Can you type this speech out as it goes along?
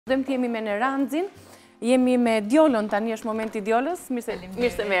Dëmë të jemi me Neranxin, jemi me Diolën, tani është momenti Diolës,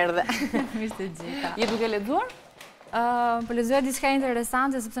 mirë se më erdhe. Mirë se gjitha. Je duke lexuar? Po lexuar diçka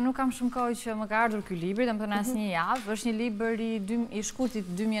interesante, sepse nuk kam shumë kohë që më ka ardhur ky libër, domethënë asnjë javë. Është një libër i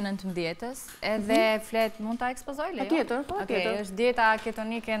shkurtit 2019-s, edhe flet, mund ta ekspozoj lejo? Patjetër, po, patjetër. Është Dieta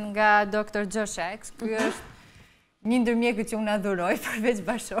ketonike nga Dr. Joshek. Ky është një ndër mjekët që unë adhuroj, përveç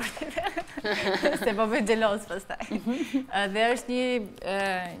bashkëshorteve, se po bëj xheloz pastaj. Dhe është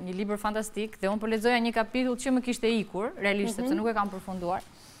një libër fantastik, dhe unë po lexoja një kapitull që më kishte ikur, realisht, sepse nuk e kam përfunduar.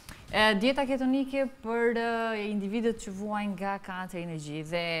 Dieta ketonike për individët që vuajnë nga kanceri në energji.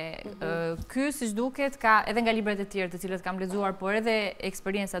 Dhe ky, siç duket, ka edhe nga librat e tjerë të cilët kam lexuar, por edhe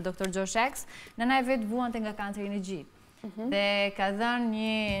eksperienca Dr. Joshek, nëna e vet vuante nga kanceri në energji. Dhe ka dhënë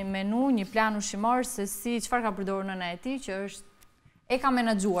një menu, një plan ushqimor se si çfarë ka përdorur nëna e tij, që është e ka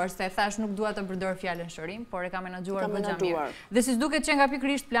menaxhuar, se thash nuk dua të përdor fjalën shërim, por e ka menaxhuar goxha mirë. Dhe siç duket që nga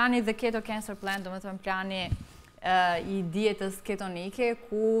pikërisht plani The Keto Cancer Plan, domethënë plani i dietës ketonike,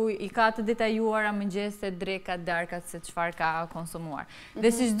 ku i ka të detajuara mëngjeset, drekat, darkat, se çfarë ka konsumuar.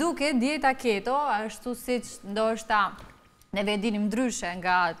 Dhe siç duket, dieta keto, ashtu siç ndoshta neve e dinim ndryshe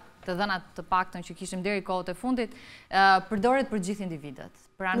nga të dhënat të paktën që kishim deri kohët e fundit, përdoret për gjithë individët.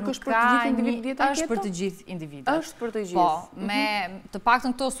 Pra nuk është për të gjithë individët dieta keto? Është për të gjithë individët. Është për të gjithë. Po, me të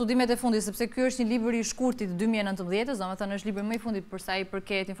paktën këto studimet e fundit, sepse ky është një libër i shkurtit 2019, domethënë është libri më i fundit për sa i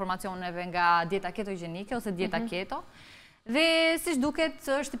përket informacioneve nga dieta ketogjenike ose dieta keto. Dhe siç duket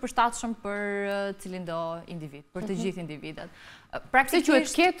është i përshtatshëm për cilindo individ, për të gjithë individët. Se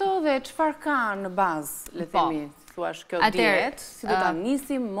quhet keto dhe çfarë ka në bazë, le të themi, thuash kjo dietë, si do ta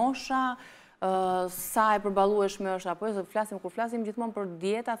nisim, mosha, sa e përballueshme është apo jo, kur flasim gjithmonë për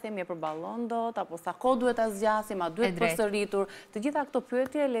dieta, themi e përballon dot, apo sa kohë duhet ta zgjasim, a duhet përsëritur. Të gjitha këto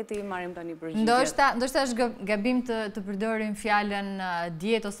pyetje le të i marrim tani përgjigje. Ndoshta është gabim të përdorim fjalën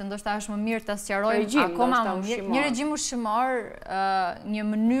dietë, ose ndoshta është më mirë ta sqarojmë akoma më mirë. Një regjim ushqimor, një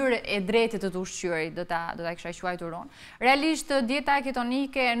mënyrë e drejtë të ushqyerit, do ta kisha quajtur unë. Realisht dieta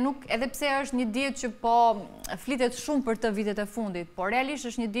ketonike nuk, edhe pse është një dietë që po flitet shumë për të vitet e fundit, por realisht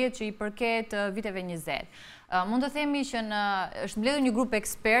është një dietë që i përket viteve 20. Mund të themi që është mbledhur një grup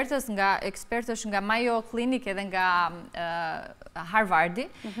ekspertësh nga Mayo Clinic edhe nga Harvardi,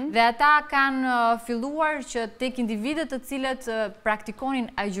 dhe ata kanë filluar që tek individët të cilët praktikonin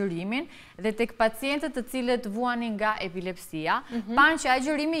agjërimin dhe tek pacientët të cilët vuanin nga epilepsia, panë që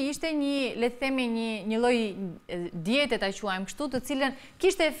agjërimi ishte le të themi një lloj diete, ta quajmë kështu, të cilën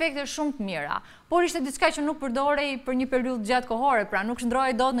kishte efekte shumë të mira, por ishte diçka që nuk përdorej për një periudhë gjatë kohore, pra nuk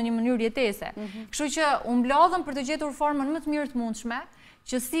shndrohej dot në një mënyrë jetese. Kështu që u mblodhën për të gjetur formën më të mirë të mundshme,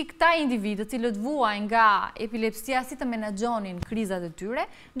 që si këta individë të cilët vuajnë nga epilepsia, si të menaxhonin krizat e tyre,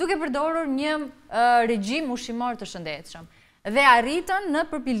 duke përdorur një regjim ushqimor të shëndetshëm. Dhe arritën në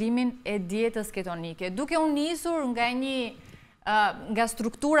përpilimin e dietës ketonike, duke u nisur nga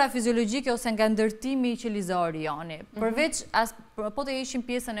struktura fiziologjike ose nga ndërtimi qelizor i joni. Përveç, po të ishim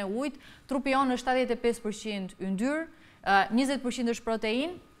pjesën e ujit, trupi jonë është 75% yndyrë, 20% është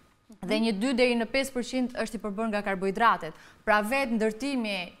protein, dhe një 2 deri në 5% është i përbërë nga karbohidratet. Pra vetë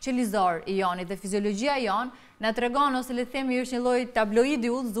ndërtimi qelizor i jonit dhe fiziologjia jon na tregon, ose le të themi është një lloj tabloidi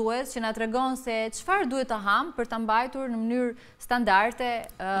udhëzues që na tregon se çfarë duhet të ham për ta mbajtur në mënyrë standarde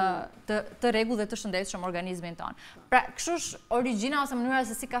të rregull dhe të shëndetshëm organizmin ton. Pra kështu është origjina ose mënyra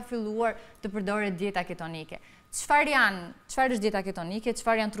se si ka filluar të përdoret dieta ketonike. Çfarë është dieta ketonike,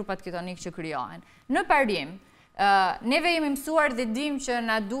 çfarë janë trupat ketonik që krijohen? Në parim, neve jemi mësuar dhe dim që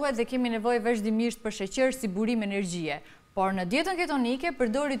na duhet dhe kemi nevojë vazhdimisht për sheqer si burim energjie, por në dietën ketonike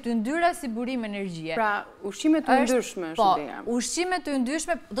përdoret yndyra si burim energjie. Pra, ushqime të yndyrshme është ideja. Po, ushqime të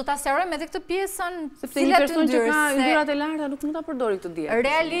yndyrshme, do ta sqarojmë edhe këtë pjesën, sepse një person që ka yndyrat e larta nuk mund ta përdori këtë dietë.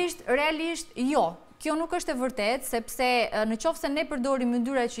 Realisht jo. Kjo nuk është e vërtetë, sepse në qoftë se ne përdorim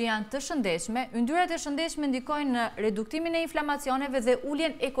yndyra që janë të shëndetshme, yndyrat e shëndetshme ndikojnë në reduktimin e inflamacioneve dhe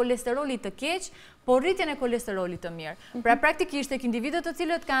uljen e kolesterolit të keq, por rritjen e kolesterolit të mirë. Pra praktikisht tek individët të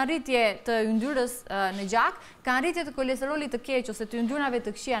cilët kanë rritje të yndyrës në gjak, kanë rritje të kolesterolit të keq ose të yndyrnave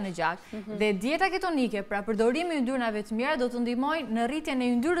të këqija në gjak. Dhe dieta ketonike, pra përdorimi i yndyrnave të mira do të ndihmojë në rritjen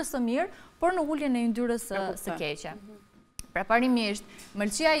e yndyrës së mirë, por në uljen e yndyrës së keqe. Pra parimisht,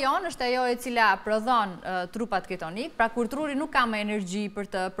 mëlçia jonë është ajo e cila prodhon trupat ketonik, pra kur truri nuk ka më energji për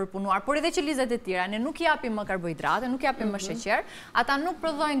të përpunuar, por edhe qelizat e tjera, ne nuk japim më karbohidrate, nuk japim më sheqer, ata nuk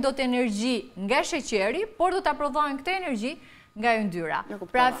prodhojnë dot energji nga sheqeri, por do ta prodhojnë këtë energji nga yndyra.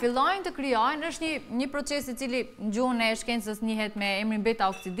 Pra fillojnë të krijojnë, është një proces i cili në gjuhën e shkencës njihet me emrin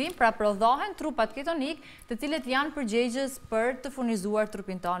beta oksidim, pra prodhohen trupat ketonik, të cilët janë përgjegjës për të furnizuar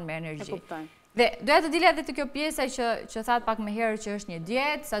trupin ton me energji. Dhe doja të dilja edhe të kjo pjesa që thatë pak më herë që është një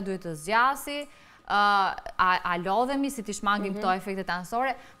dietë, sa duhet të zgjasi, a lodhemi si t'i shmangim këto efektet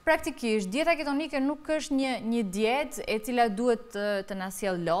anësore. Praktikisht, dieta ketonike nuk është një dietë e cila duhet të na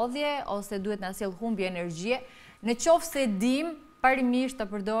sjellë lodhje ose duhet na sjellë humbje energjie, në qoftë se dim parimisht të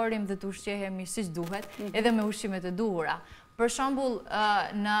përdorim dhe të ushqehemi siç duhet, edhe me ushqimet e duhura. Për shembull,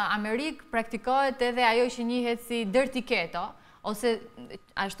 në Amerikë praktikohet edhe ajo që njihet si dirty keto, ose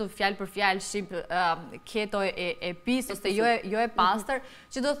ashtu fjalë për fjalë shqip keto e pis ose jo e pastër,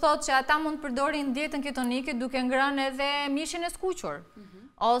 që do thotë që ata mund të përdorin dietën ketonike duke ngrënë edhe mishin e skuqur,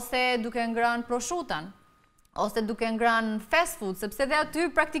 ose duke ngrënë prosciuton, ose duke ngrënë fast food, sepse dhe aty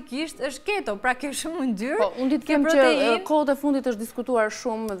praktikisht është keto, pra ke shumë yndyrë. Po, unë ditë kem që kohët e fundit është diskutuar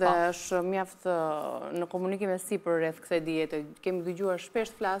shumë dhe është mjaft në komunikim e sipër rreth kësaj diete. Kemi dëgjuar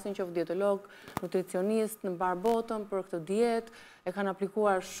shpesh flasin qoftë dietolog, nutricionist në mbar botën për këtë dietë, e kanë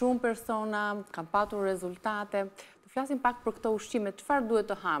aplikuar shumë persona, kanë patur rezultate. Të flasim pak për këto ushqime, çfarë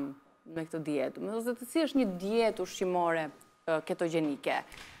duhet të ham me këtë dietë? Ose si është një dietë ushqimore ketogjenike?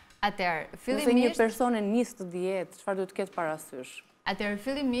 Atëherë, fillimisht... Nëse një person e nis të dietë, çfarë duhet të ketë parasysh? Atëherë,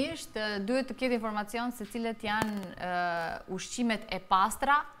 fillimisht duhet të ketë informacion se cilët janë ushqimet e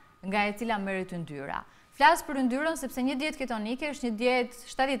pastra nga e cila merret yndyra. Flas për yndyrën sepse një dietë ketonike është një dietë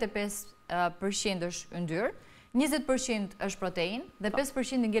 75% është yndyrë, 20% është protein dhe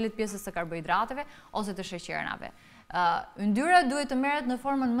 5% ngjelet pjesës së karbohidrateve ose të sheqernave. Yndyra duhet të merret në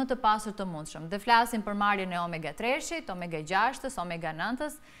formën më të pastër të mundshëm. Dhe flasim për marrjen e omega 3-shit, omega 6-s, omega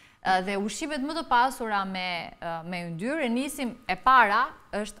 9-s, dhe ushqimet më të pasura me yndyrë, nisim e para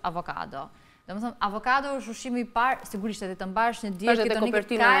është avokado. Domethënë avokado është ushqimi i parë, sigurisht edhe të mbash një dietë ketonike. Është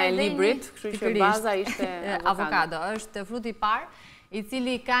kopertina e librit, kështu që baza ishte avokado. Është fruti i parë, i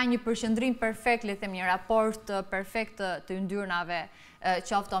cili ka një përqendrim perfekt, le të them, një raport perfekt të yndyrnave,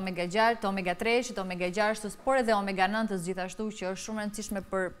 qoftë omega 6, omega 3, omega 6, por edhe omega 9 gjithashtu që është shumë e rëndësishme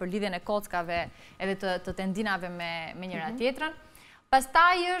për lidhjen e kockave edhe të tendinave me njëra tjetrën.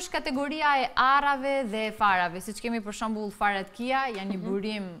 Pastaj është kategoria e arrave dhe farave, siç kemi për shembull farat kia, janë një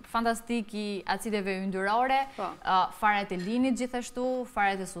burim fantastik i acideve yndyrore, farat e linit gjithashtu,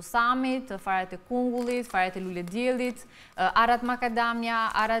 farat e susamit, farat e kungullit, farat e lulediellit, arrat makadamia,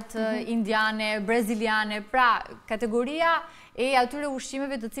 arrat indiane, braziliane, pra kategoria e atyre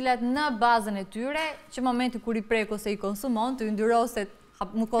ushqimeve të cilat në bazën e tyre, që momenti kur i prek ose i konsumon, të yndyroset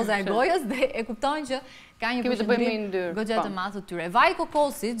mukoza e gojës dhe e kupton që ka një përshëndrim goxha të madh të tyre. Vaji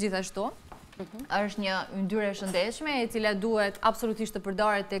kokosit gjithashtu është një yndyrë e shëndetshme e cila duhet absolutisht të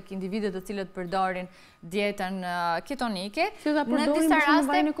përdoret tek individët të cilët përdorin dietën ketonike. Në disa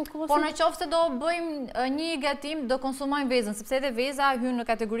raste, po në qoftë se do bëjmë një gatim, do konsumojmë vezën, sepse edhe veza hyn në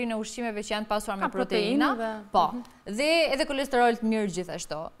kategorinë e ushqimeve që janë të pasura me proteina, po, dhe edhe kolesterol të mirë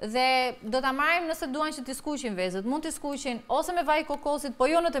gjithashtu. Dhe do ta marrim nëse duan që t'i skuqin vezët, mund t'i skuqin ose me vaj kokosit, po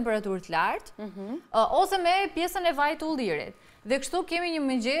jo në temperaturë të lartë, ose me pjesën e vajit të ullirit. Dhe kështu kemi një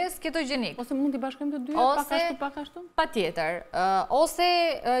mëngjes ketogjenik. Ose mund t'i bashkojmë të dyja, pak ashtu? Patjetër. Ose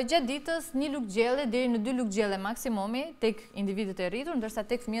gjatë ditës një lugë gjelle deri në 2 lugë gjelle maksimumi tek individët e rritur, ndërsa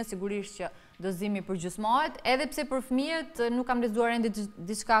tek fëmijët sigurisht që dozimi përgjysmohet, edhe pse për fëmijët nuk kam lexuar ende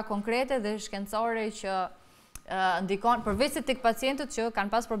diçka konkrete dhe shkencore që ndikon, përveç se tek pacientët që kanë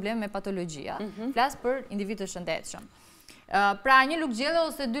pas probleme me patologjia. Flas për individë të shëndetshëm. Pra një lugë gjelle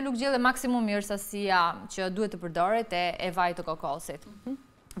ose 2 lugë gjelle maksimum është sasia që duhet të përdoret e vajit të kokosit.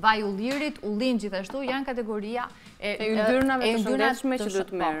 Vaji ullirit, ullin gjithashtu janë kategoria e yndyrnave të shëndetshme që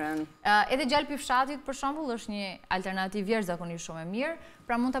duhet merren. Edhe gjalpi i fshatit për shembull është një alternativë jashtëzakonisht shumë e mirë,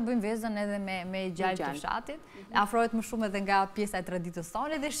 pra mund ta bëjmë vezën edhe me gjalp të fshatit. Afrohet më shumë edhe nga pjesa e traditës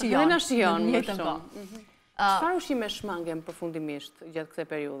tonë dhe shijon. Edhe na shijon më shumë. Çfarë ushqime shmangem përfundimisht gjatë kësaj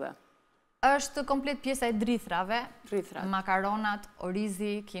periudhe? Është komplet pjesa e drithrave, makaronat,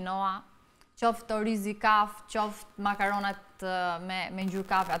 orizi, quinoa, qoftë orizi kaf, qoftë makaronat me ngjyrë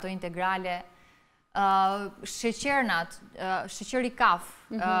kafe, ato integrale, sheqernat, sheqeri kaf,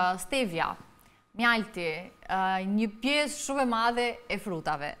 stevia, mjalti, një pjesë shumë e madhe e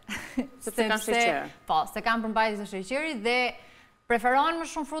frutave. Sepse kanë sheqer. Po, se kanë përmbajtje të sheqerit dhe preferohen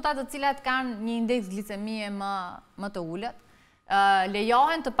më shumë frutat të cilat kanë një indeks glicemie më të ulët.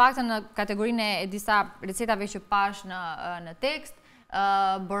 Lejohen të paktën në kategorinë e disa recetave që pash në tekst.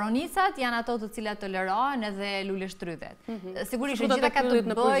 Boronicat janë ato të cilat tolerohen edhe luleshtrydhet. Sigurisht gjitha ka të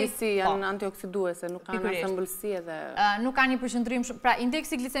në përgjithësi janë antioksiduese, nuk kanë as ëmbëlsi edhe nuk kanë një përqendrim shumë. Pra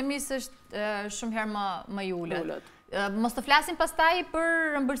indeksi glicemisë është shumë herë më i ulët. Mos të flasim pastaj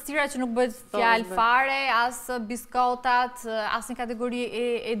për ëmbëlsira që nuk bëhet fjalë fare, as biskotat, as në kategori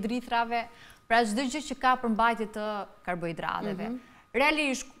e drithrave. Pra çdo gjë që ka përmbajtje të karbohidrateve.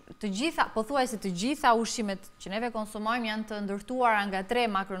 Realisht, pothuajse të gjitha ushqimet që neve konsumojmë janë të ndërtuara nga 3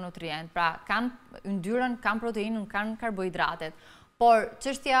 makronutrient, pra kanë yndyrën, kanë proteinën, kanë karbohidratet. Por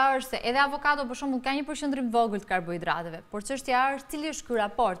çështja është se edhe avokado për shembull ka një përqendrim vogël të karbohidrateve, por çështja është cili është ky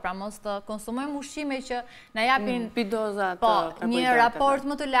raport, pra mos të konsumojmë ushqime që na japin doza të karbohidrateve. Një raport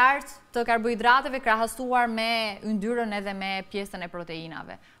më të lartë të karbohidrateve krahasuar me yndyrën edhe me pjesën e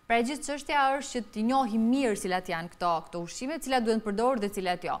proteinave. Pra gjithë çështja është që t'i njohim mirë cilat janë këto ushqime, cilat duhen të përdorur dhe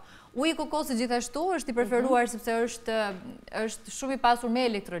cilat jo. Uji i kokosit gjithashtu është i preferuar sepse është shumë i pasur me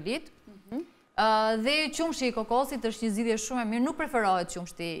elektrolit. Dhe qumshti i kokosit është një zgjidhje shumë e mirë, nuk preferohet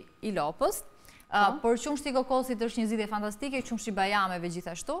qumshti i lopës, por qumshti i kokosit është një zgjidhje fantastike, qumshti i bajameve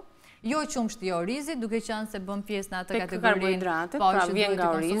gjithashtu. Jo qumshti i orizit, duke qenë se bën pjesë në atë kategorinë, pra vjen nga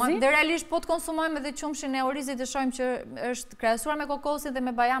orizi. Dhe realisht po të konsumojmë edhe qumshin e orizit e shohim që është krahasuar me kokosin dhe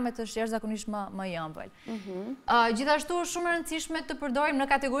me bajamet është jashtëzakonisht më i ëmbël. Gjithashtu është shumë e rëndësishme të përdorim në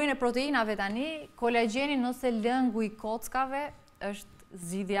kategorinë e proteinave tani, kolagjenin ose lëngu i kockave është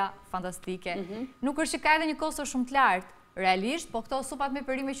zgjidhja fantastike. Nuk është që ka edhe një kostër shumë të lartë, realisht, po këto supat me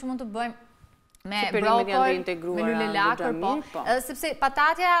perime që mund të bëjmë me brokol, me lule lakër, sepse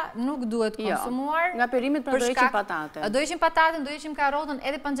patatja nuk duhet konsumuar. Nga perimet pra do heqim patate. Do heqim patatën, do heqim karotën,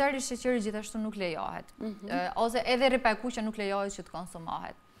 edhe panxari i sheqerit gjithashtu nuk lejohet. Ose edhe rrepa e kuqe nuk lejohet që të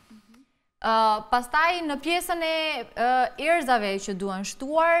konsumohet. Pastaj në pjesën e erëzave që duhen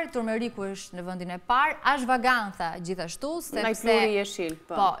shtuar, turmeriku është në vendin e parë, ashwagandha gjithashtu, sepse ai pluri jeshil,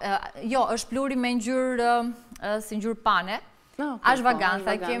 po. Jo, është pluri me ngjyrë si ngjyrë pane.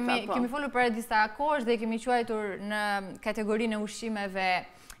 Ashwagandha kemi folur për disa kohësh dhe kemi quajtur në kategorinë e ushqimeve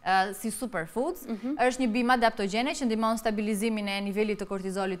si superfoods. Është një bimë adaptogjene që ndihmon stabilizimin e nivelit të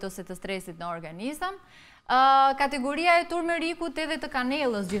kortizolit ose të stresit në organizëm. Kategoria e turmerikut edhe të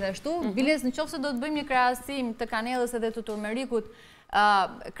kanellës gjithashtu, biles në qoftë se do të bëjmë një krahasim të kanellës edhe të turmerikut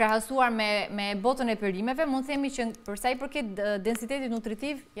krahasuar me botën e perimeve, mund të themi që për sa i përket densitetit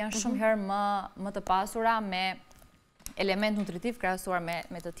nutritiv janë shumë herë më të pasura me element nutritiv krahasuar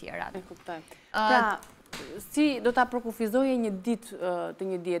me të tjerat. E kuptoj. Pra, si do ta përkufizoje një ditë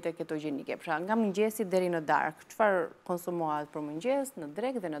të një diete ketogjenike? Pra, nga mëngjesi deri në darkë, çfarë konsumohet për mëngjes, në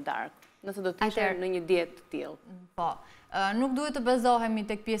drekë dhe në darkë? Nëse do të ishe në një dietë të tillë. Po, nuk duhet të bazohemi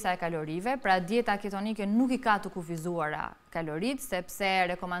tek pjesa e kalorive, pra dieta ketonike nuk i ka të kufizuara kalorit, sepse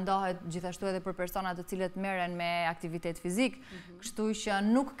rekomandohet gjithashtu edhe për persona të cilët merren me aktivitet fizik, kështu që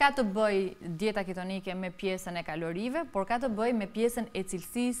nuk ka të bëjë dieta ketonike me pjesën e kalorive, por ka të bëjë me pjesën e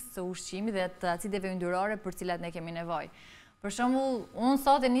cilësisë së ushqimit dhe të acideve yndyrore për cilat ne kemi nevojë. Për shembull, unë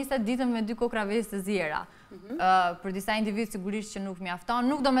sot e nisa ditën me 2 kokra vezë të ziera. Për disa individ sigurisht që nuk mjafton,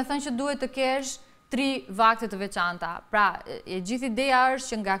 nuk do me thënë që duhet të kesh 3 vakte të veçanta. Pra, e gjithë ideja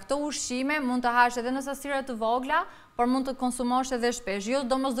është që nga këto ushqime mund të hash edhe në sasira të vogla, por mund të konsumosh edhe shpesh. Jo,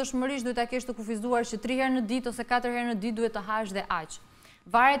 domosdoshmërisht duhet ta kesh të kufizuar që 3 herë në ditë ose 4 herë në ditë duhet të hash dhe aq.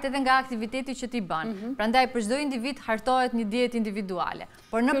 Varet edhe nga aktiviteti që ti bën. Prandaj për çdo individ hartohet një dietë individuale.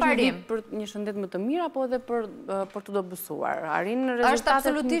 Por në parim për një shëndet më të mirë apo edhe për të dobësuar? Arrin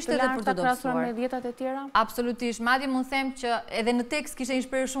rezultatet më të larta krahasuar me dietat e tjera? Absolutisht. Madje mund të them që edhe në tekst kishte një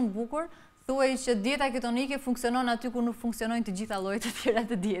shprehje shumë bukur, thuaj që dieta ketonike funksionon aty ku nuk funksionojnë të gjitha llojet e tjera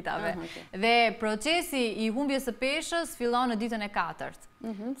të dietave. Dhe procesi i humbjes së peshës fillon në ditën e 4.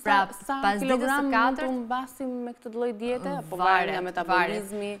 Pra, pas kilogram mund të humbasim me këtë lloj diete apo varet nga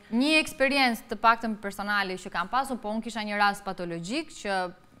metabolizmi? Një eksperiencë të paktën personale që kam pasur, po unë kisha një rast patologjik që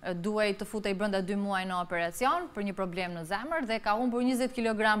duhej të futej brenda 2 muaj në operacion për një problem në zemër dhe ka humbur 20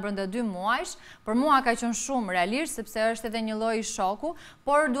 kg brenda 2 muajsh. Për mua ka qenë shumë realisht sepse është edhe një lloj shoku,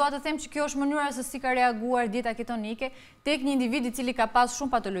 por dua të them që kjo është mënyra se si ka reaguar dieta ketonike tek një individ i cili ka pas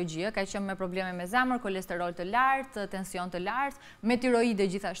shumë patologji, ka qenë me probleme me zemër, kolesterol të lartë, tension të lartë, me tiroide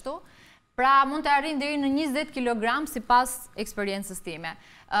gjithashtu. Pra mund të arrin deri në 20 kg sipas eksperiencës time.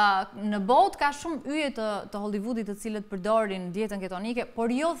 Në botë ka shumë yje të Hollywoodit të cilët përdorin dietën ketonike,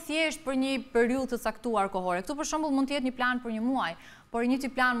 por jo thjesht për një periudhë të caktuar kohore. Këtu për shembull mund të jetë një plan për një muaj, por një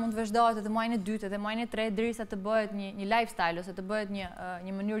tip plan mund të vazhdohet edhe muajin e dytë, edhe muajin e tretë derisa të bëhet një lifestyle ose të bëhet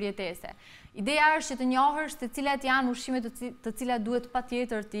një mënyrë jetese. Ideja është që të njohësh se cilat janë ushqimet të cilat duhet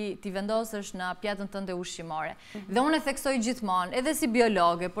patjetër ti vendosësh në pjatën tënde ushqimore. Dhe unë e theksoj gjithmonë, edhe si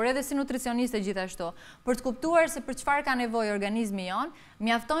biologe, por edhe si nutricioniste gjithashtu, për të kuptuar se për çfarë ka nevojë organizmi jon,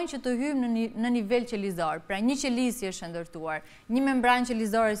 mjafton që të hyjmë në nivel qelizor. Pra një qelizë si është ndërtuar, një membranë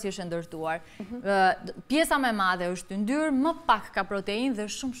qelizore si është ndërtuar. Pjesa më e madhe është yndyrë, më pak ka proteinë dhe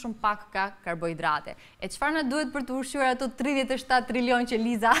shumë pak ka karbohidrate. E çfarë na duhet për të ushqyer ato 37 trilion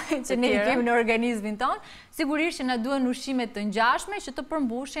qeliza që ne kemi në organizmin tonë? Sigurisht që na duhen ushqime të ngjashme që të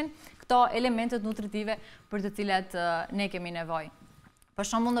përmbushin këto elementet nutritive për të cilat ne kemi nevojë. Për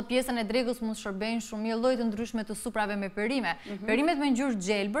shembull në pjesën e dregës mund të shërbejnë shumë mirë lloje të ndryshme të suprave me perime. Perimet me ngjyrë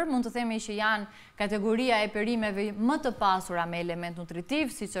gjelbër mund të themi që janë kategoria e perimeve më të pasura me element nutritiv,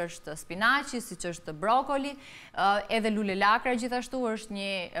 siç është spinaqi, siç është brokoli, edhe lule lakra gjithashtu është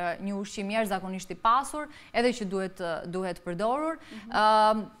një ushqim jashtëzakonisht i pasur, edhe që duhet përdorur.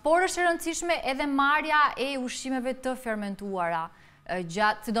 Por është e rëndësishme edhe marrja e ushqimeve të fermentuara.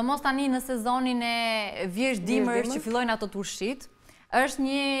 Sidomos tani në sezonin e vjesht-dimër që fillojnë ato turshit, është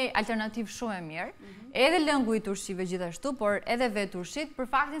një alternativë shumë e mirë, edhe lëngu i turshive gjithashtu, por edhe vetë turshit, për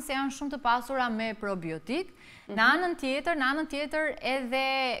faktin se janë shumë të pasura me probiotik, në anën tjetër edhe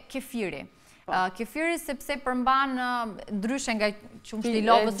kefiri. Kefiri sepse përmban ndryshe nga qumshti i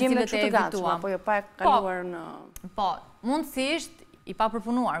lopës të cilët e evituam. Po, jo pa e kaluar në... Po, mundësisht i pa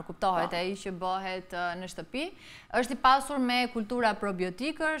përpunuar, kuptohet ai që bëhet në shtëpi, është i pasur me kultura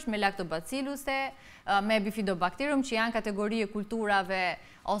probiotikësh, me lactobacilluse, me bifidobakterium, që janë kategori e kulturave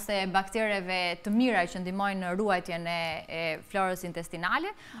ose baktereve të mira që ndihmojnë në ruajtjen e florës intestinale.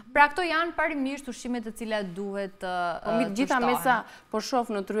 Pra këto janë parimisht ushqimet të cilat duhet të shtohen. Gjitha me sa po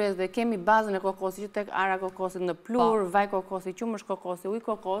shoh në tryezë dhe kemi bazën e kokosit, që tek ara kokosit në plur, vaj kokosi, qumësh kokosi, ujë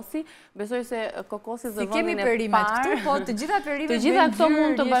kokosi, besoj se kokosi zë vendin e parë. Po të gjitha perimet të gjitha këto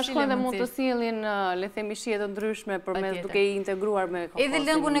mund të bashkojnë dhe mund të sillin le të themi shije të ndryshme përmes duke i integruar me kokosin. Edhe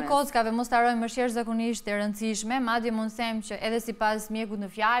lëngun e kockave, mos ta harrojmë, është jashtëzakonisht e rëndësishme, madje mund të them që edhe sipas mjekut në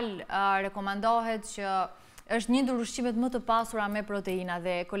fjalë rekomandohet që është një ndër ushqimet më të pasura me proteina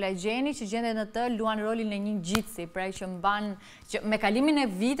dhe kolagjeni që gjendet në të luan rolin e një ngjitësi, pra që mban që me kalimin e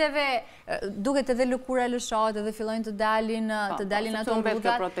viteve duket edhe lëkura lëshohet edhe fillojnë të dalin ato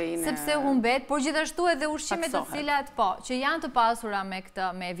rrugat sepse humbet, por gjithashtu edhe ushqimet të cilat që janë të pasura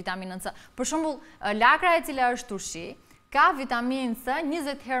me vitaminën C. Për shembull, lakra e cila është turshi ka vitaminë C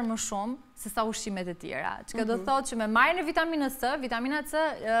 20 herë më shumë se sa ushqimet e tjera. Çka do thotë që me marrjen e vitaminës C, vitamina C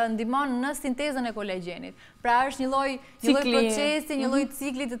ndihmon në sintezën e kolagjenit. Pra është një lloj procesi, një lloj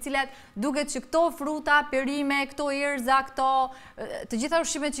cikli të cilat duket që këto fruta, perime, këto erza, të gjitha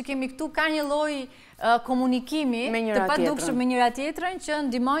ushqimet që kemi këtu kanë një lloj komunikimi të padukshëm me njëra tjetrën që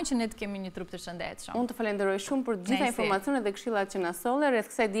ndihmojnë që ne të kemi një trup të shëndetshëm. Unë të falenderoj shumë për gjitha informacionet dhe këshillat që na solle rreth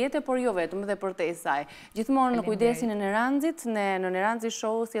kësaj diete, por jo vetëm edhe përtej saj. Gjithmonë në kujdesin e Neranxit, ne në Neranxi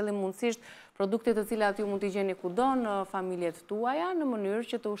Show sjellim mundësisht produkte të cilat ju mund t'i gjeni kudo në familjet tuaja në mënyrë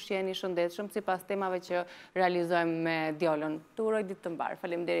që të ushqeni shëndetshëm sipas temave që realizojmë me Diolën. Të uroj ditë të mbar.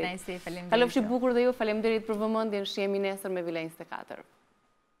 Faleminderit. Faleminderit. Kalofshi bukur dhe ju, faleminderit për vëmendjen. Shihemi nesër me Villa 24.